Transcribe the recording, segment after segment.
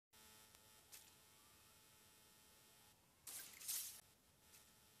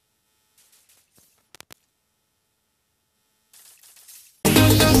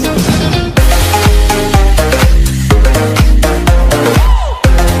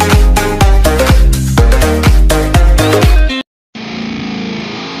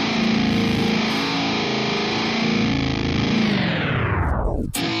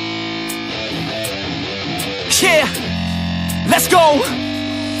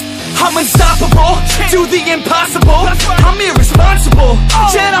I'm unstoppable, do the impossible. I'm irresponsible,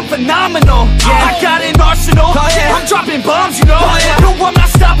 yet I'm phenomenal. I got an arsenal, I'm dropping bombs, you know. No, I'm not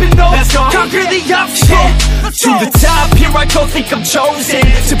stopping, no. Conquer the obstacle. To the top, here I go, think I'm chosen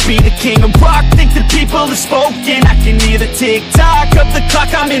to be the king of rock, think the people have spoken. I can hear the tick-tock of the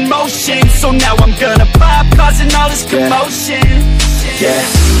clock, I'm in motion. So now I'm gonna pop, causing all this commotion. Yeah,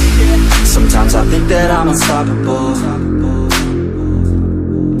 sometimes I think that I'm unstoppable.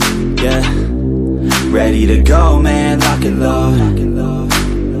 Yeah, ready to go, man, lock and load.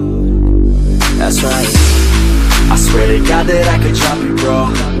 That's right, I swear to God that I could drop you, bro.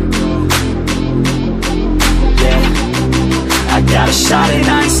 Yeah, I got a shot and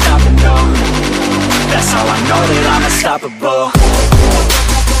I ain't stopping, no. That's how I know that I'm unstoppable.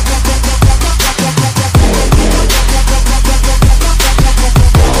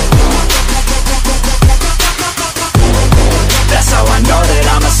 That's how I know that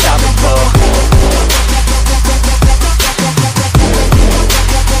I'm unstoppable.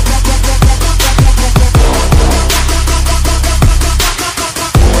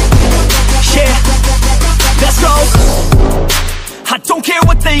 Yeah, let's go. I don't care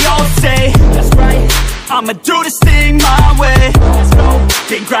what they all say. That's right, I'ma do this thing my way. Let's go.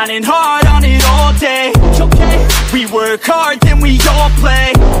 Been grinding hard on it all day. Okay, we work hard, then we all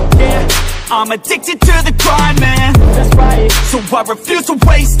play. Yeah, I'm addicted to the grind, man. That's right, so I refuse to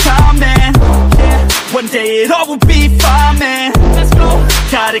waste time, man. Yeah, one day it all will be fine, man. Let's go.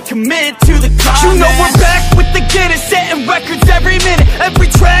 Gotta commit to the climb. You know we're back with the Guinness, setting records every minute, every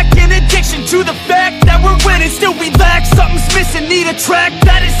track. In addiction to the fact that we're winning, still we lack, something's missing. Need a track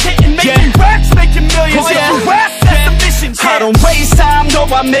that is hitting, making racks, making millions. If you rap, that's the mission. I don't waste time, no,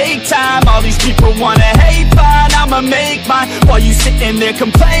 I make time. All these people wanna hate, fine, I'ma make mine. While you sitting there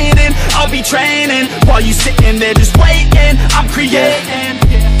complaining, I'll be training. While you sitting there just waiting, I'm creating.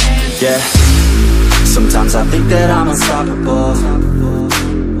 Yeah, sometimes I think that I'm unstoppable.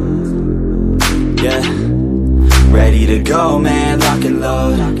 Yeah, ready to go, man, lock and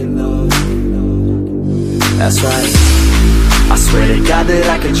load. That's right, I swear to God that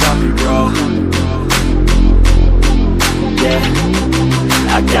I could drop you, bro. Yeah,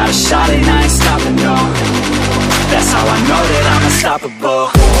 I got a shot and I ain't stopping, no. That's how I know that I'm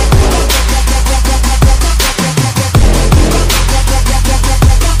unstoppable.